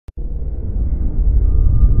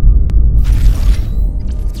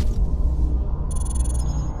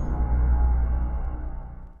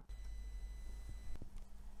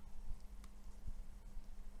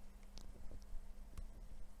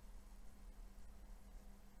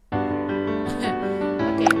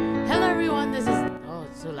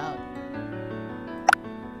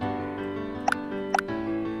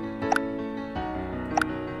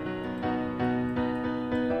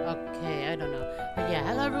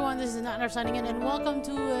everyone, this is Natnarf signing in, and welcome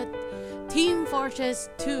to Team Fortress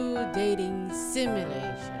 2 Dating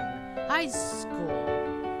Simulation High School.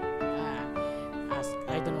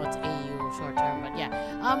 I don't know what's AU short term, but yeah.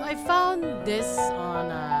 I found this on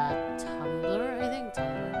Tumblr, I think.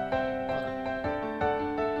 Tumblr. Hold on.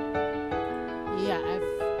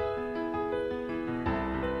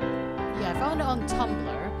 Yeah, I found it on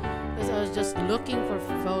Tumblr because I was just looking for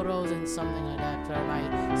photos and something like that for my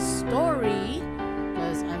story.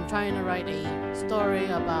 Because I'm trying to write a story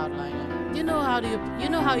about like you know how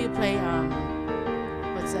you play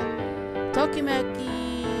what's that,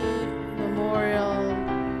 Tokimeki Memorial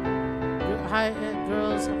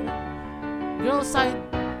girls side,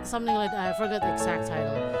 something like that. I forgot the exact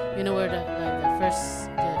title. You know where the first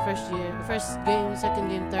game, second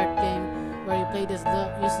game, third game, where you play this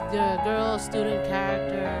the girl student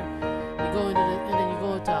character. You go into and then you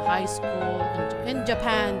go into high school in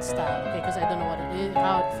Japan style. Okay, because I don't know what it is,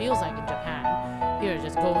 how it feels like in Japan. Here,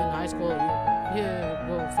 just go in high school. Here,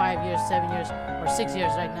 go 5 years, 7 years, or 6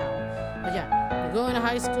 years right now. But yeah, you go into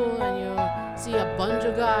high school and you see a bunch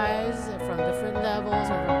of guys from different levels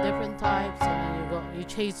or from different types, and then you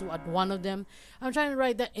chase one of them. I'm trying to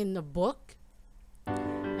write that in the book.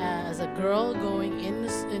 As a girl going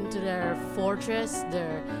into their fortress,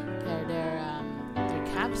 their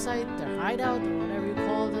campsite, their hideout, or whatever you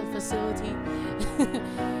call the facility.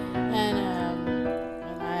 and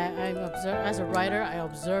I observe, as a writer, I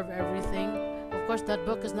observe everything. Of course, that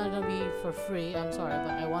book is not going to be for free. I'm sorry,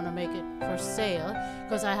 but I want to make it for sale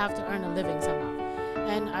because I have to earn a living somehow.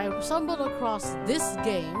 And I stumbled across this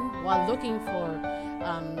game while looking for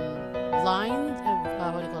lines,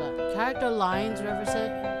 what do you call that? Character lines,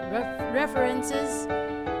 references,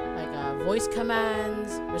 like voice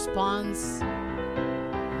commands, response,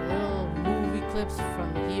 little movie clips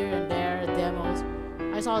from here and there, demos.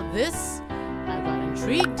 I saw this, I got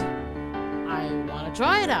intrigued. I want to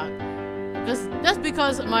try it out. Just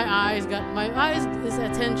because my eyes'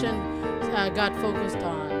 attention got focused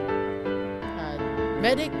on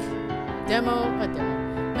medic,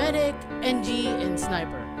 medic, NG, and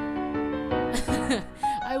sniper.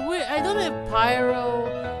 I don't have pyro.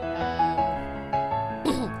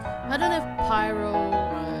 I don't have pyro,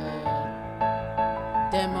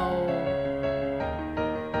 demo,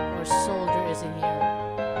 or soldier is in here.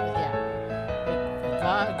 But yeah,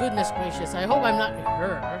 God, goodness gracious! I hope I'm not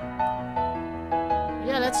her.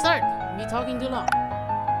 Yeah, let's start. Me talking too long.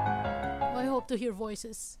 I hope to hear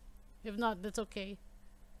voices. If not, that's okay.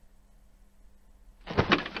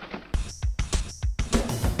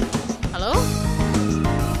 Hello?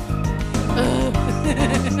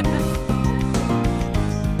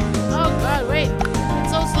 Oh god, wait.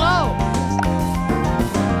 It's so slow.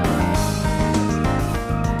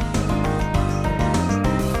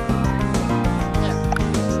 There.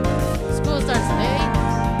 School starts today.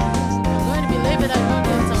 I'm going to be late, but I'm going to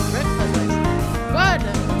get some breakfast. Good!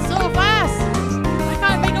 It's so fast! I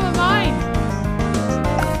can't make up my mind!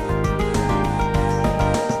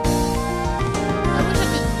 I wish I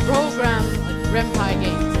could program like Ren'py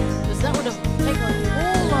games. Because that would have taken a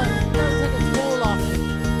whole lot. That would take a toll off me.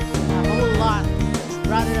 A whole lot.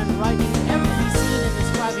 Rather than writing every scene and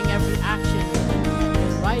describing every action and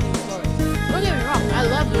writing stories. Don't get me wrong, I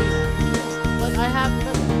love doing that. But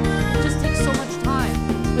it just takes so much time.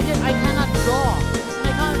 But yet I cannot draw. And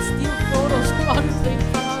I can't steal photos from other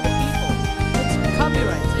people. It's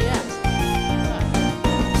copyright, so yeah.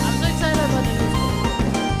 I'm so excited about the new school.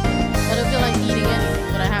 I don't feel like eating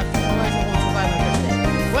anything, but I have to, otherwise I won't survive my first day.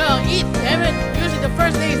 Well, eat, damn it! Usually the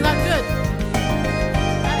first day is not good.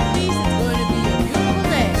 At least it's going to be a beautiful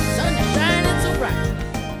day. Sun is shining so bright.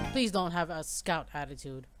 Please don't have a scout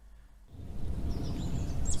attitude.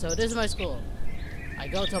 So this is my school. I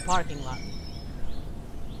go to a parking lot.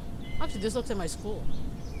 Actually, this looks like my school.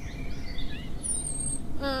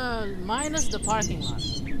 Minus the parking lot.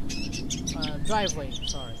 Driveway,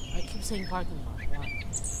 sorry. I keep saying parking lot. Why?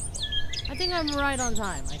 I think I'm right on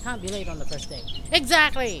time. I can't be late on the first day.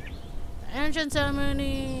 Exactly! The entrance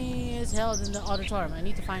ceremony is held in the auditorium. I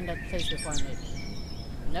need to find that place before I'm late.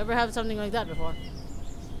 Never had something like that before.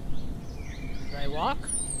 Do I walk?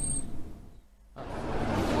 Oh.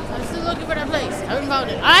 I'm still looking for that place. I haven't found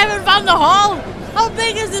it. I haven't found the hall! How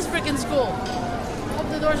big is this freaking school? Hope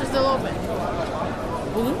the doors are still open.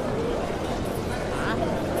 Boom.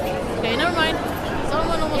 Okay, never mind.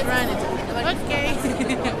 Someone almost ran into me. Okay.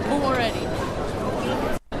 Boom already.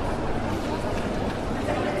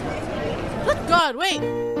 Good God, wait!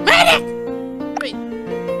 Medic! Wait.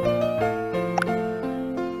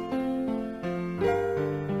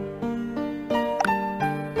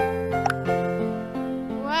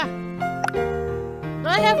 What?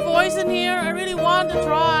 I have voice in here? I really want to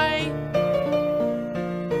try.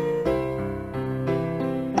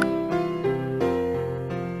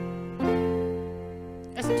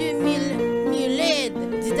 Excuse me, lad.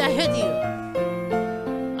 Did I hurt you?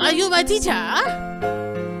 Are you my teacher?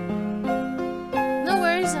 No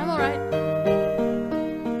worries, I'm alright.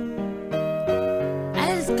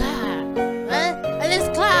 Alles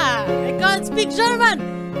klar. I can't speak German.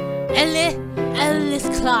 Alles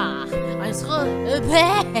klar. I'm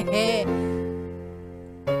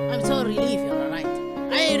so relieved you're alright.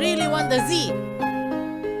 I really want the Z.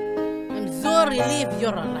 I'm so relieved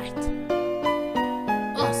you're alright.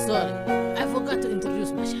 Oh, sorry. I forgot to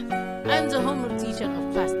introduce myself. I'm the homework teacher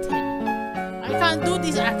of class 10. I can't do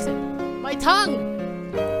this accent. My tongue.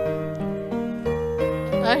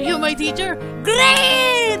 Are you my teacher?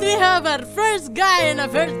 Great! We have our first guy on our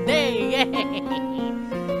first day. Yay!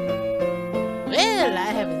 Well,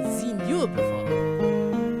 I haven't seen you before.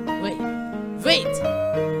 Wait.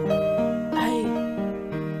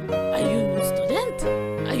 Are you new student?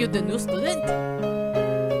 Are you the new student?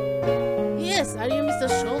 Yes, are you Mr.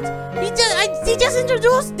 Schultz? He just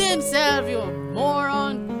introduced himself, you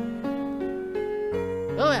moron.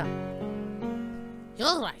 Oh yeah.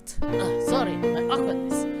 You're right. Sorry, my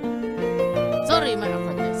awkwardness.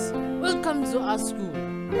 Welcome to our school.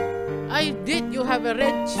 You have a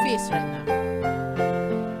red face right now.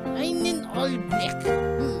 I'm in all black.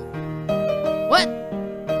 What?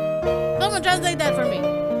 Someone translate that for me.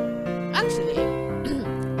 Actually,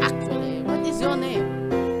 what is your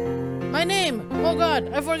name? My name? Oh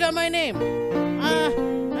god, I forgot my name.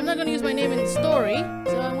 I'm not gonna use my name in the story,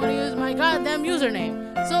 so I'm gonna use my goddamn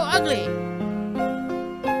username. So ugly.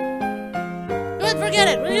 Good, forget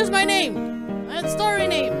it. We'll use my name. Story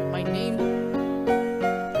name. My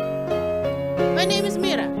name is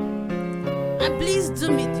Mira. I'm pleased to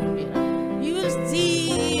meet you, Mira. You will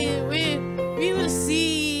see. We will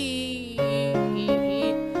see.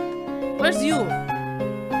 Where's you?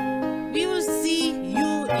 We will see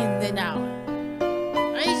you in the now.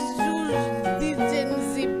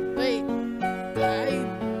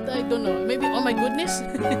 I don't know. Maybe. Oh my goodness.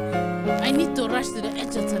 I need to rush to the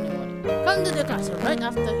exit ceremony. Come to the castle right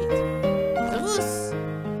after it.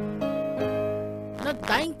 Not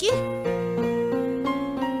thank you.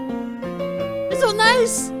 It's so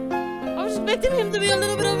nice. I was expecting him to be a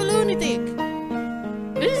little bit of a lunatic.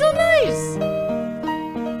 But he's so nice.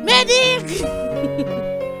 Medic!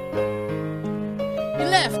 He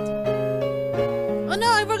left. Oh no,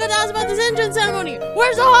 I forgot to ask about this entrance ceremony.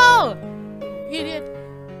 Where's the hall? Idiot.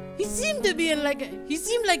 He seemed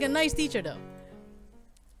like a nice teacher though.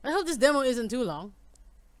 I hope this demo isn't too long.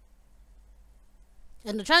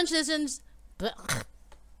 And the transitions,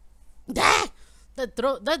 that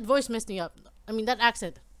voice messed me up. I mean that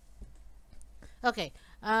accent. Okay,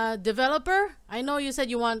 developer. I know you said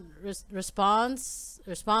you want responses,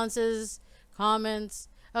 comments.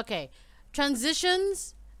 Okay,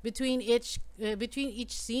 transitions between each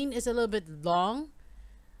scene is a little bit long.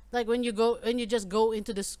 Like when you just go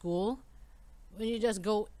into the school, the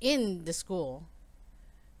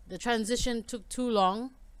transition took too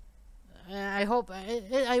long. I hope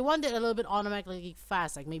I want it a little bit automatically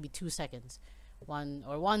fast, like maybe 2 seconds,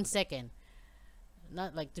 1 second,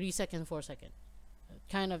 not like 3 seconds, 4 seconds. It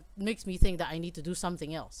kind of makes me think that I need to do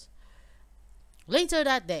something else. Later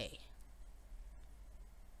that day,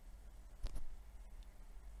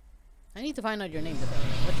 I need to find out your name.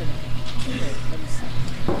 What's your name? Okay, let me see.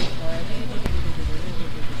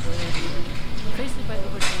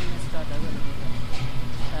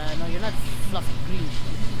 No, you're not fluffy green.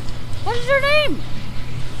 What is your name?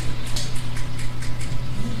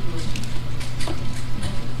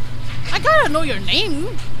 I gotta know your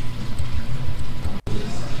name.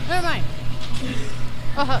 Never mind.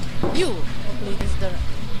 You.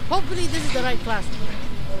 Hopefully this is the right class.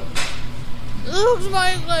 Looks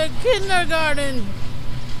like kindergarten.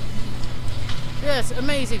 Yes,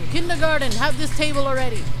 amazing. Kindergarten. Have this table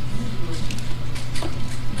already.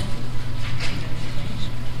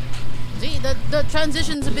 See, the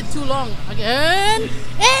transition's a bit too long. Again.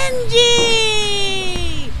 NG!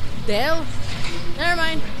 Del? Never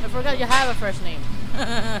mind. I forgot you have a first name.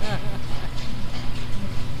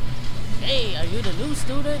 Hey, are you the new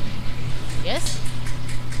student? Yes?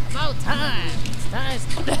 About time. It's nice.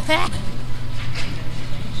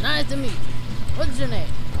 Nice to meet you. What's your name?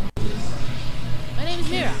 My name is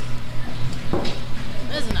Mira.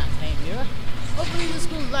 That's a nice name, Mira. Hopefully the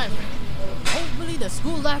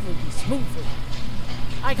school life will be smooth for you.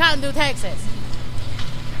 I can't do Texas.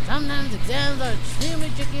 Sometimes exams are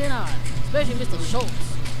extremely tricky and hard, especially Mr.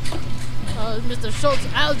 Schultz. Mr. Schultz,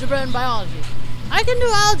 algebra and biology. I can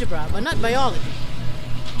do algebra, but not biology.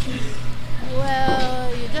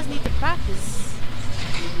 Well, you just need to practice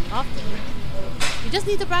often. You just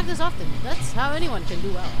need to practice often. That's how anyone can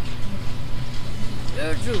do well.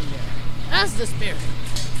 You're junior. That's the spirit.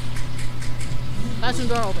 Classroom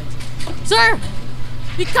door opens. Sir!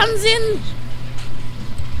 He comes in!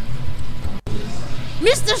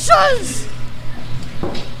 Mr. Schultz!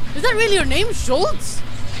 Is that really your name, Schultz?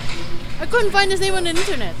 I couldn't find his name on the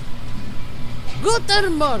internet.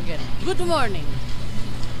 Guten Morgen. Good morning.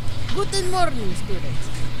 Guten morning, students.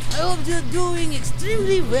 I hope you're doing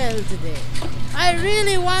extremely well today. I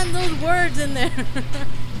really want those words in there.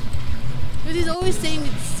 Because he's always saying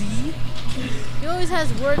it's Z. He always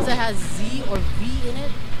has words that has Z or V in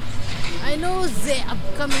it. I know the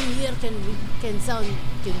upcoming year can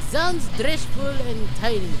sound stressful and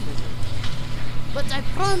tiring, but I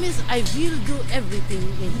promise I will do everything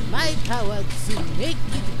in my power to make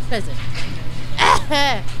it pleasant.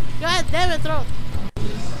 God damn it, throat.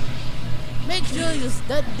 Make sure you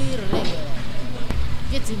study regularly,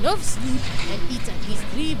 get enough sleep, and eat at least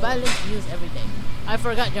 3 balanced meals every day. I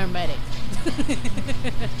forgot your medic.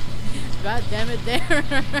 God damn it, there.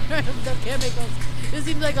 The chemicals. This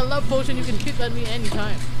seems like a love potion you can pick on me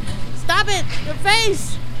anytime. Stop it! Your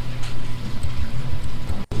face!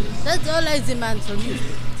 That's all I demand from you,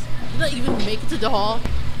 students. You don't even make it to the hall.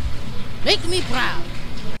 Make me proud.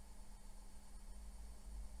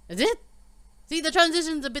 Is it? See, the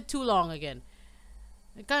transition's a bit too long again.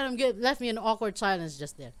 It kind of left me in awkward silence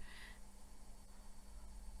just there.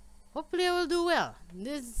 Hopefully I will do well.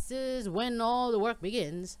 This is when all the work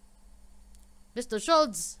begins. Mr.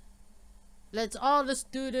 Schultz lets all the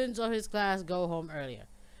students of his class go home earlier.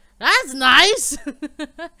 That's nice!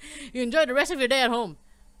 You enjoy the rest of your day at home.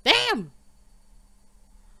 Damn!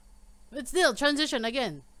 But still, transition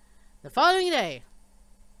again. The following day,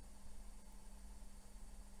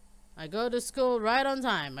 I go to school right on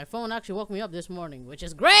time. My phone actually woke me up this morning, which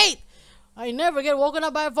is great! I never get woken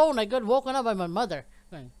up by a phone. I get woken up by my mother.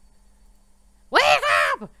 Going, wake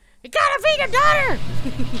up! You gotta feed your daughter!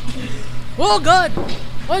 Oh God!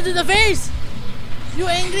 What's in the face? You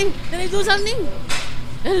angry? Can I do something?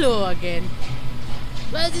 Hello again.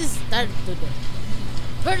 Let's just start today.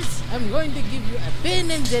 First, I'm going to give you a pen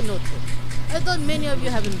and a notebook. I thought many of you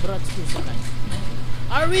haven't brought school supplies.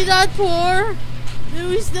 Are we that poor? Do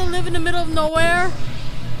we still live in the middle of nowhere?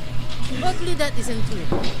 Hopefully that isn't true.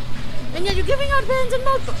 And yet you're giving out pens and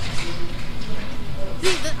notebooks.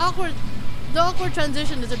 See, the awkward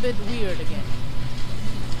transition is a bit weird again.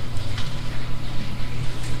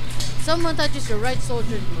 Someone touches your right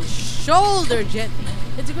shoulder gently.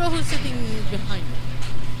 It's a girl who's sitting behind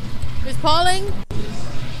you. Miss Pauling?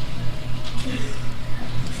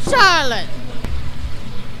 Charlotte!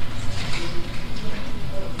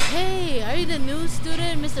 Hey, are you the new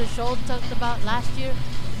student Mr. Schultz talked about last year?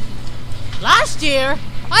 Last year?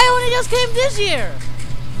 I only just came this year!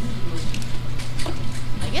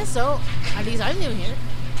 I guess so. At least I'm new here.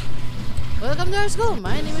 Welcome to our school.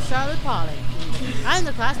 My name is Charlotte Pauling. I'm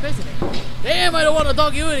the class president. Damn, I don't want to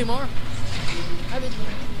talk to you anymore.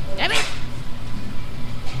 Damn it!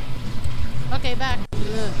 Okay, back.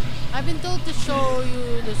 I've been told to show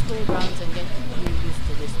you the school grounds and get you used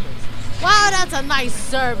to this place. Wow, that's a nice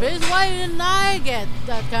service. Why didn't I get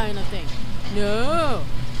that kind of thing? No.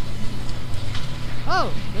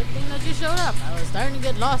 Oh, good thing that you showed up. I was starting to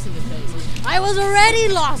get lost in this place. I was already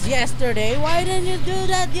lost yesterday. Why didn't you do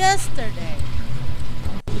that yesterday?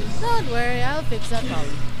 Don't worry, I'll fix that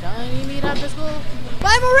problem. Shall we meet after school?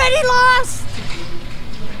 But I'm already lost!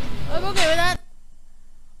 I'm okay with that.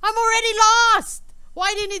 I'm already lost!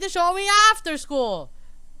 Why do you need to show me after school?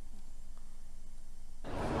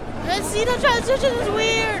 Let's see, the transition is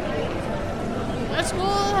weird. Our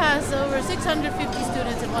school has over 650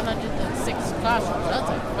 students in 106 classrooms. That's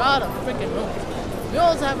a lot of freaking rooms. We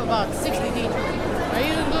also have about 60 teachers. Are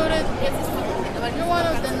you included? You're one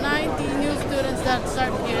of the 90 new students that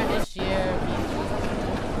start here this year.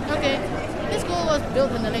 Okay, this school was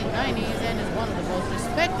built in the late 90s and is one of the most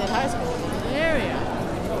respected high schools in the area.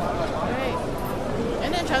 Great.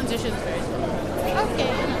 And then transitions very slow.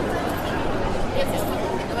 Okay.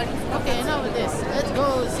 Okay, enough with this. Let's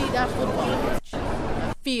go see that football pitch.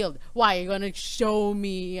 A field. Why, are you gonna show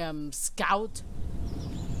me scout?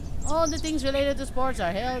 All the things related to sports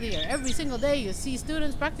are held here. Every single day you see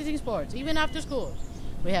students practicing sports, even after school.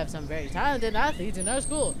 We have some very talented athletes in our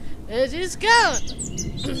school. This is Scout!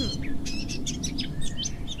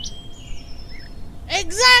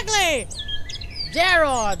 Exactly!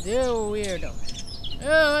 Gerard, you weirdo.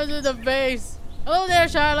 Oh, what's with the face? Hello there,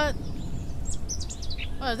 Charlotte.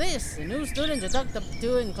 What is this? A new student you talked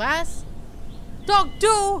to in class? Talk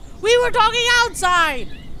to? We were talking outside!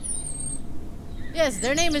 Yes,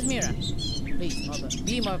 their name is Mira. Please, mother,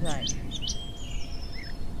 be more polite.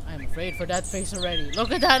 I'm afraid for that face already.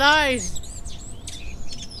 Look at that eyes!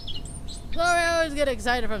 Sorry, I always get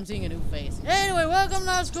excited from seeing a new face. Anyway, welcome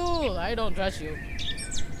to our school. I don't trust you. You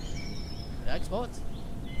like sports?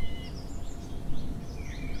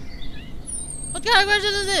 What kind of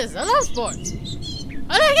question is this? I love sports.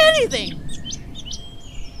 I like anything.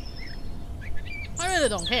 I really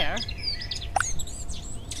don't care.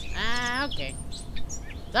 Ah, okay.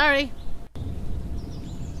 Sorry.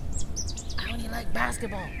 I only like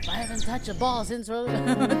basketball. I haven't touched a ball since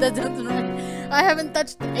that doesn't right. I haven't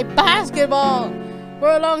touched a basketball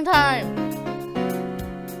for a long time.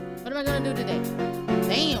 What am I gonna do today?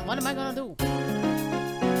 Damn, what am I gonna do?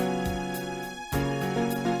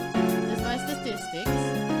 There's my statistics.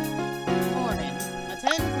 Morning.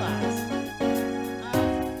 Attend class.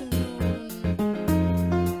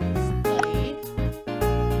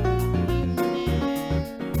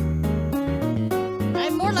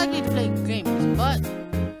 Likely to play games, but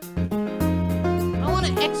I want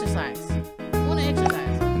to exercise.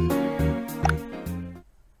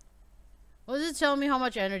 Was it telling me how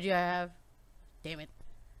much energy I have? Damn it.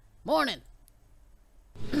 Morning.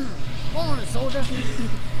 Morning, soldier.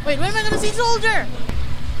 Wait, when am I gonna see soldier?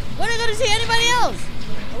 When am I gonna see anybody else?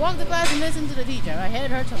 I walked to class and listened to the teacher. I had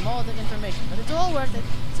her to all the information, but it's all worth it.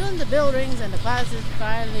 Soon the bell rings and the class is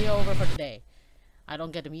finally over for today. I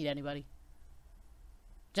don't get to meet anybody.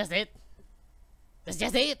 Just it. That's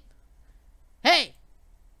just it. Hey!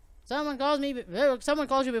 Someone calls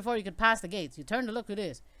you before you could pass the gates. You turn to look who it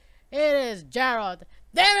is. It is Jarrod.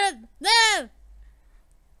 Damn it! Damn!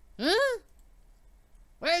 Hmm?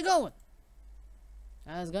 Where are you going?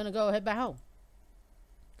 I was gonna go head back home.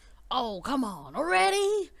 Oh, come on.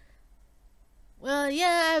 Already? Well,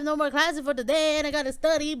 yeah, I have no more classes for today and I gotta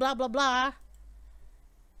study, blah, blah, blah.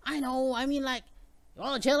 I know. I mean, like, you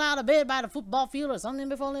want to chill out a bit by the football field or something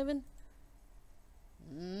before leaving?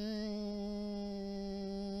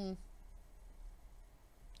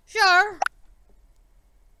 Sure.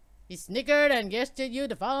 He snickered and gestured you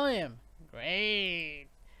to follow him. Great.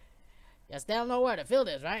 You still know where the field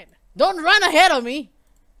is, right? Don't run ahead of me.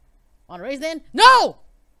 Want to race then? No!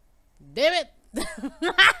 Damn it.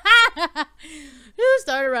 You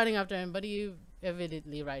started running after him, but you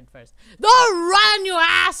evidently ran first. Don't run, you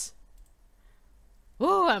ass!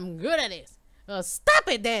 Oh, I'm good at this. Well, stop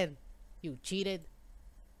it then. You cheated.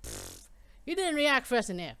 Pfft, you didn't react fast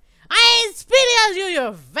enough. I ain't speedy as you,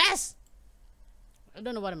 you vest. I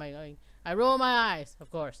don't know what am I doing. I roll my eyes, of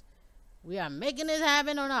course. We are making this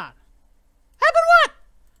happen or not? Happen what?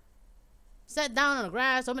 Sat down on the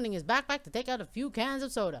grass, opening his backpack to take out a few cans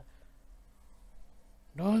of soda.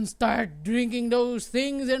 Don't start drinking those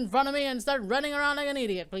things in front of me and start running around like an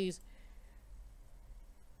idiot, please.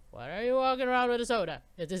 Why are you walking around with a soda?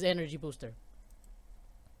 It's this energy booster.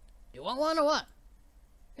 You want one or what?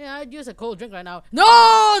 Yeah, I'd use a cold drink right now.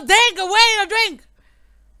 No! Take away the drink!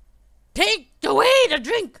 Take away the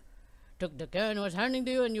drink! Took the can was handing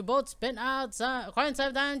to you and you both spent quite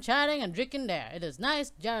some time chatting and drinking there. It is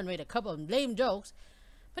nice. Jared made a couple of lame jokes,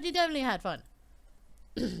 but he definitely had fun.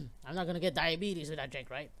 I'm not gonna get diabetes with that drink,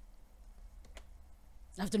 right?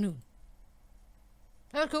 Afternoon.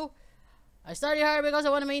 That was cool. I study hard because I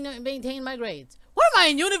want to maintain my grades. What am I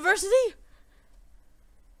in university?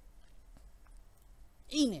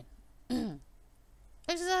 Evening.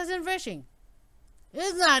 Exercise and refreshing.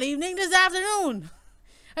 It's not evening, this afternoon.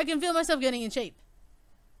 I can feel myself getting in shape.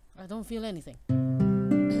 I don't feel anything.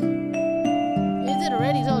 Is it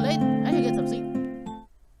already so late? I should get some sleep.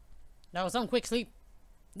 That was some quick sleep.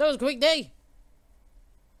 That was a quick day.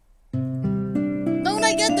 Don't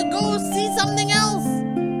I get to go see something else?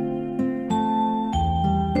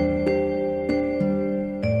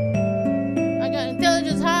 I got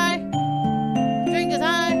intelligence high. Drink is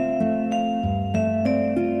high.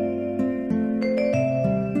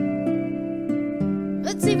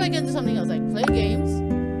 Let's see if I can do something else, like play games.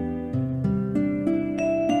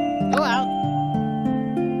 Go out.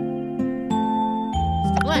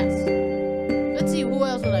 Class. Let's see, who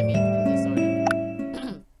else would I meet in this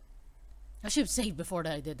order? I should have saved before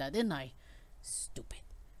that I did that, didn't I? Stupid.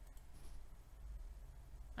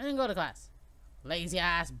 I didn't go to class. Lazy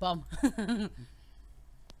ass bum.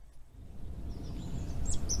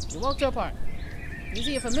 You walk to a park. You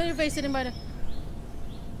see a familiar face sitting by the...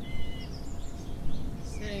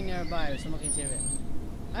 Sitting nearby or smoking a cigarette.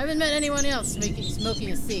 I haven't met anyone else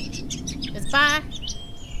smoking a cig. It's Pi.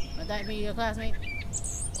 Would that be your classmate?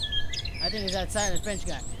 I think it's that silent French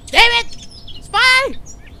guy. Damn it! Spy!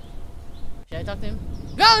 Should I talk to him?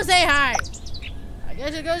 Go say hi!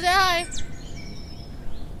 Guess you go say hi.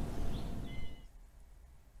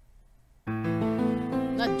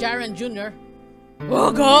 Not Jaren Jr.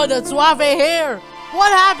 Oh god, that's suave hair!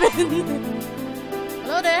 What happened?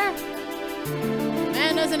 Hello there.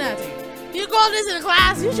 Man doesn't answer you. You call this in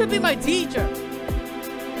class? You should be my teacher.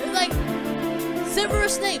 It's like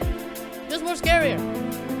Severus Snape. Just more scarier.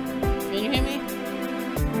 Can you hear me?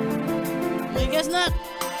 I guess not.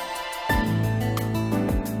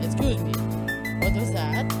 Excuse me. What was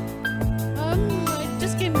that? I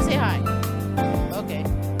just came to say hi. Okay.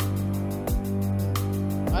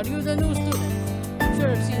 Are you the new student? I'm sure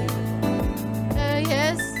I've seen you before.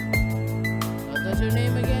 Yes. What was your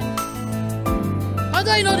name again? How do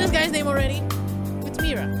I know this guy's name already? It's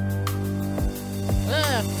Mira.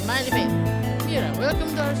 Smiley face. Mira, welcome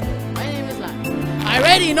to our school. My name is Lan. I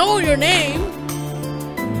already know your name!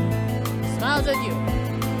 Smiles at you.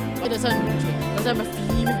 Why the sun because I'm a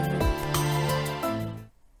female.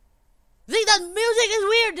 See, that music is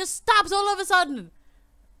weird! Just stops all of a sudden.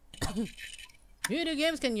 Video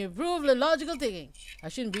games can improve the logical thinking. I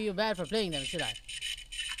shouldn't be bad for playing them, should I?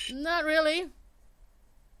 Not really.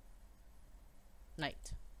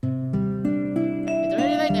 Night. It's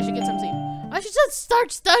already night, I should get some sleep. I should just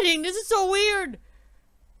start studying, this is so weird!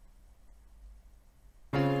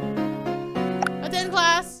 Attend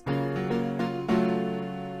class!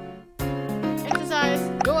 Exercise,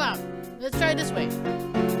 go out. Let's try this way.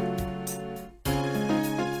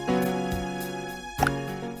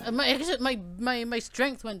 My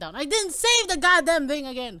strength went down. I didn't save the goddamn thing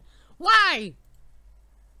again! Why?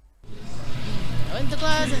 I went to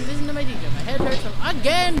class and listened to my teacher. My head hurts from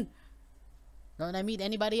again! Don't I meet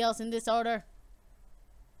anybody else in this order?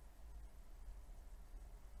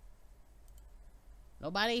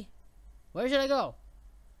 Nobody? Where should I go?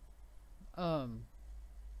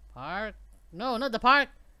 Park? No, not the park.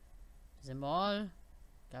 The mall?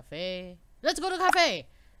 Cafe? Let's go to cafe!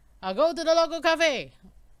 I'll go to the local cafe.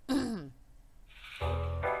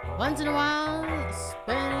 Once in a while,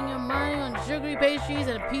 spending your money on sugary pastries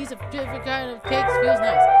and a piece of different kind of cakes feels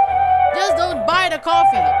nice. Just don't buy the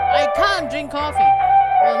coffee. I can't drink coffee.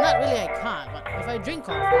 Well, not really I can't, but if I drink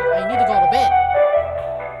coffee, I need to go to bed.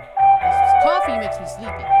 This coffee makes me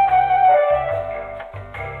sleepy.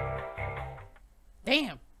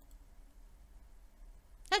 Damn.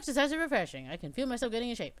 Exercise is refreshing. I can feel myself getting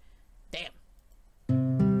in shape. Damn.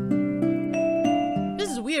 This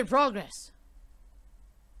is weird progress.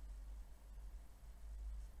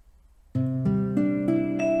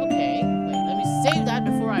 Okay, wait, let me save that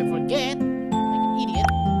before I forget. Like an idiot.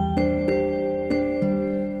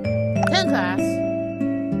 10 class.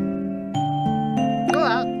 Go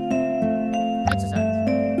out. Exercise.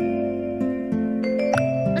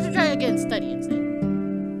 I should try again, study instead.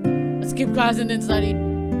 Let's skip class and then study.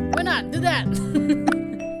 Why not? Do that.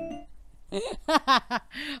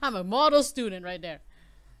 I'm a model student right there.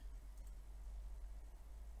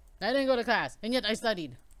 I didn't go to class, and yet I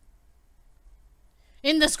studied.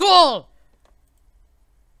 In the school!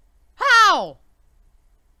 How?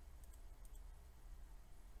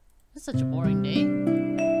 It's such a boring day.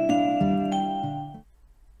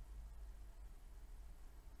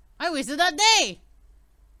 I wasted that day!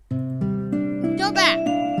 Go back!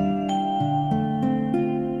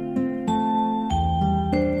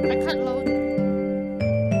 I can't load.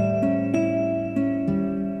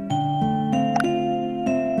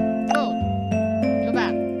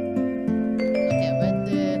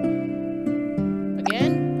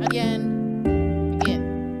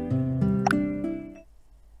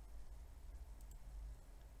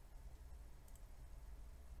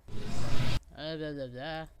 Blah, blah,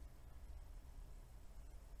 blah.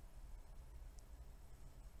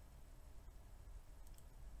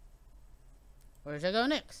 Where should I go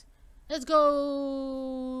next? Let's go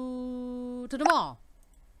to the mall.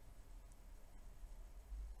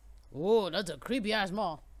 Oh, that's a creepy ass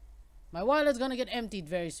mall. My wallet's gonna get emptied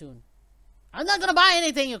very soon. I'm not gonna buy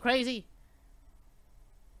anything, you crazy.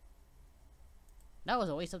 That was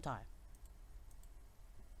a waste of time.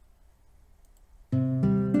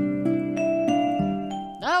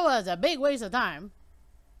 That was a big waste of time.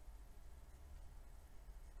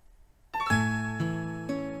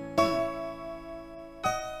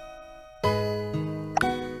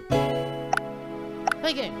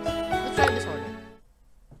 Play games. Let's try Disorder.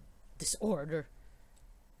 Disorder.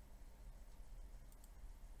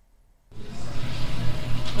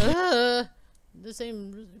 The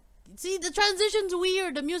same. See, the transition's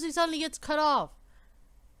weird. The music suddenly gets cut off.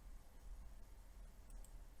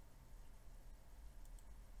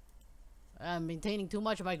 I'm maintaining too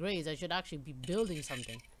much of my grades. I should actually be building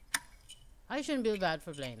something. I shouldn't feel bad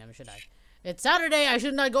for playing them, should I? It's Saturday, I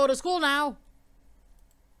should not go to school now.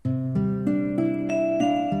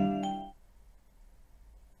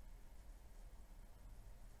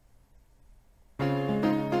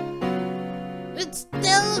 It's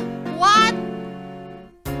still what?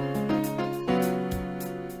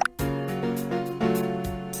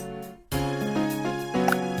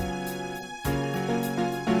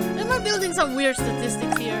 Am I building some weird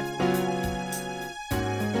statistics here?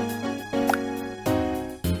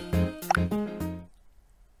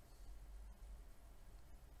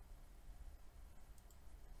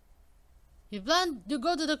 You plan to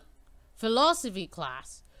go to the philosophy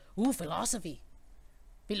class. Ooh, philosophy.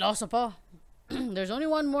 Philosopher. There's only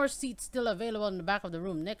one more seat still available in the back of the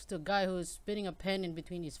room, next to a guy who is spinning a pen in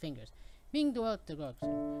between his fingers. Being to out the drugs.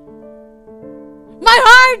 My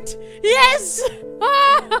heart! Yes!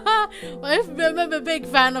 I'm a big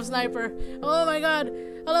fan of Sniper. Oh my god.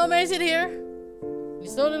 Hello, may I sit here? He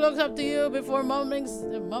slowly looks up to you before mumbling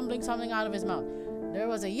something out of his mouth. There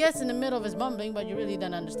was a yes in the middle of his mumbling, but you really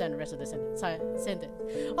didn't understand the rest of the sentence.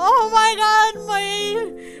 Oh my god,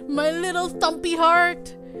 my little stumpy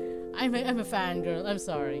heart. I'm a fangirl. I'm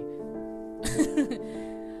sorry.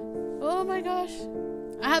 Oh my gosh.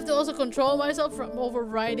 I have to also control myself from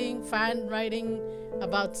overriding fan writing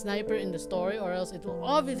about Sniper in the story, or else it will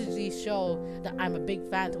obviously show that I'm a big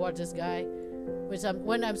fan towards this guy,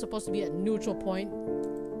 when I'm supposed to be at neutral point.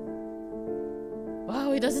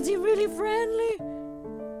 Wow, he doesn't seem really friendly.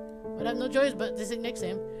 But I have no choice but to sit next to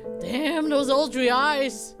him. Damn, those ultry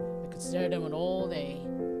eyes. I could stare at them all day.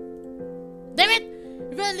 Damn it!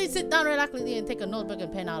 You finally sit down reluctantly and take a notebook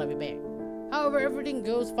and pen out of your bag. However, everything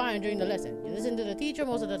goes fine during the lesson. You listen to the teacher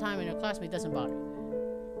most of the time and your classmate doesn't bother.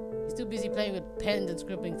 He's too busy playing with pens and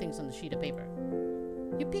scribbling things on the sheet of paper.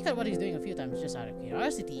 You peek at what he's doing a few times just out of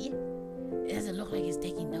curiosity. It doesn't look like he's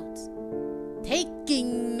taking notes.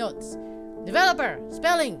 Taking notes. Developer.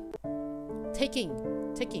 Spelling. Taking.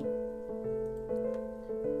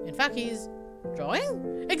 In fact, he's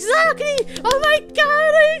drawing? Exactly! Oh my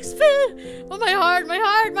god, oh my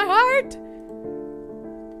heart!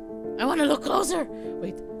 I want to look closer.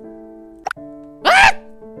 Wait. Ah!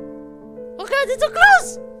 Oh god, it's so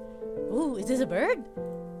close! Ooh, is this a bird?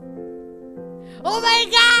 Oh my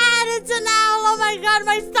god, it's an owl! Oh my god,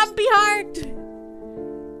 my stumpy heart!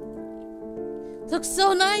 It looks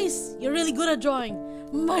so nice. You're really good at drawing.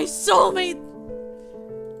 My soulmate!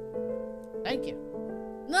 Thank you.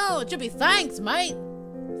 No, it should be thanks, mate.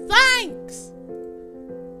 Thanks!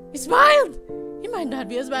 He smiled! He might not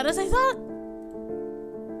be as bad as I thought.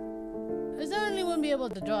 I certainly wouldn't be able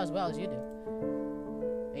to draw as well as you do.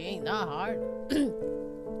 It ain't that hard. It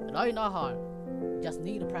ain't that hard. You just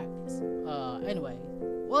need to practice. Anyway,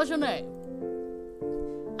 what's your name?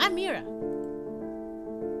 I'm Mira.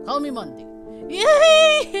 Call me Monday.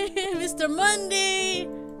 Yay! Mr. Monday!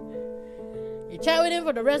 You chat with him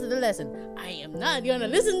for the rest of the lesson. I am not gonna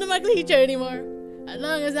listen to my teacher anymore. As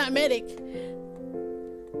long as I'm medic.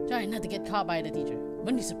 Try not to get caught by the teacher.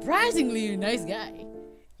 Monday, surprisingly a nice guy.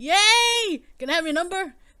 Yay! Can I have your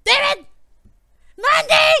number? Damn it!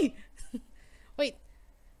 Monday! Wait.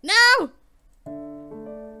 No!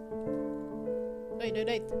 Wait.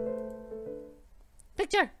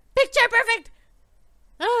 Picture! Perfect!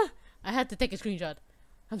 Ah! I had to take a screenshot.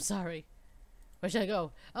 I'm sorry. Where should I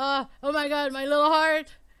go? Oh my god, my little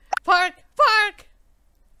heart! Park!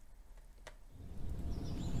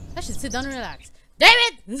 I should sit down and relax. Damn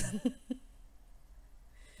it!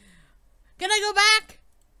 Can I go back?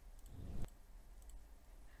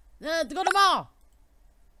 To go to the mall.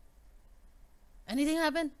 Anything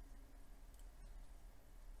happen?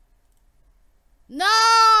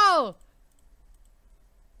 No!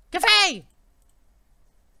 Cafe!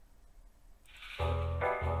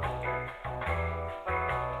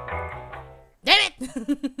 Damn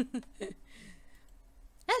it!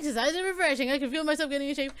 Exercise is refreshing. I can feel myself getting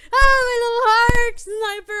in shape. Ah, my little heart!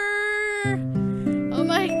 Sniper! Oh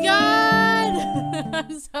my god!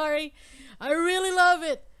 I'm sorry. I really love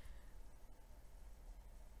it.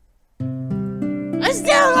 I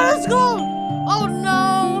still go to school! Oh no!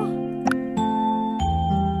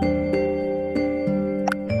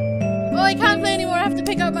 Oh, I can't play anymore. I have to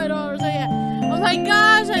pick up my daughter. So yeah. Oh my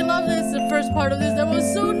gosh, I love this. The first part of this, that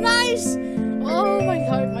was so nice. Oh my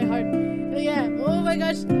heart. Yeah. Oh my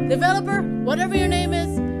gosh. Developer, whatever your name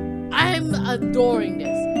is, I'm adoring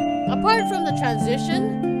this. Apart from the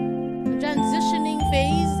transitioning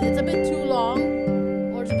phase, it's a bit too long,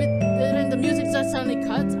 or it's a bit, and the music just suddenly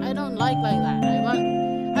cuts. I don't like that.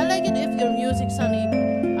 I like it if your music suddenly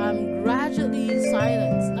gradually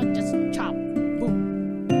silence, not just chop,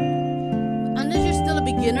 boom. Unless you're still a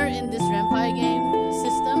beginner in this Ren'py game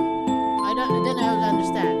system, I then I will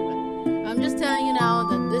understand. But I'm just telling you now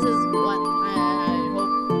that this is what I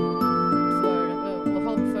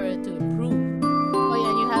hope for it to improve. Oh yeah,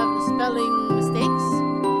 and you have spelling mistakes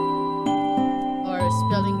or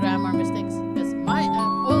spelling grammar mistakes. Because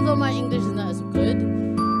although my English is not as good,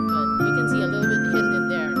 but you can see a little bit hint in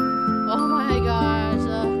there. Oh my gosh,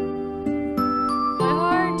 my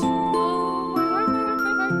heart, oh my heart.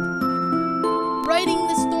 Writing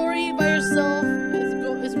the story by yourself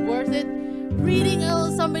is worth it. Reading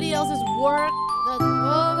somebody else's work,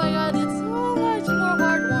 oh my god, it's so much more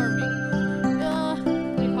heartwarming.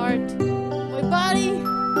 My heart, my body,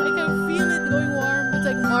 I can feel it going warm. It's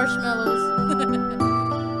like marshmallows.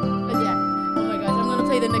 But yeah, oh my gosh, I'm gonna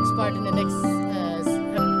play the next part in the next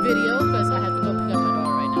video because I have to go pick up my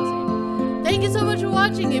daughter right now. So thank you so much for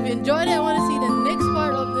watching. If you enjoyed it, I want to see the next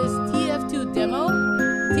part of this TF2 demo,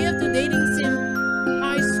 TF2 Dating Sim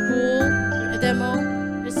High School demo.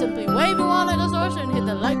 Just simply wave your wall like a sorcerer and hit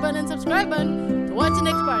the like button and subscribe button to watch the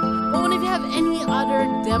next part. Oh, and if you have any other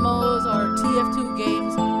demos or TF2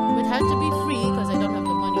 games, it would have to be free because I don't have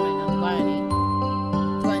the money right now to buy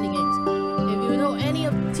any games. If you know any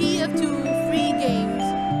of TF2 free games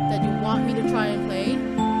that you want me to try and play,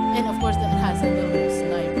 and of course that has a little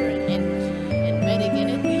sniper and energy and medic in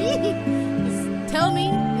it, just tell me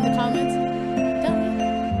in the comments. Tell me.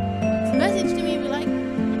 Message to me if you like.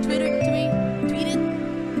 Or Twitter to me. Tweet it.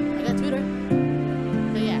 I got Twitter.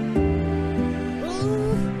 So yeah.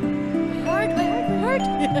 Ooh, my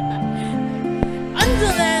heart.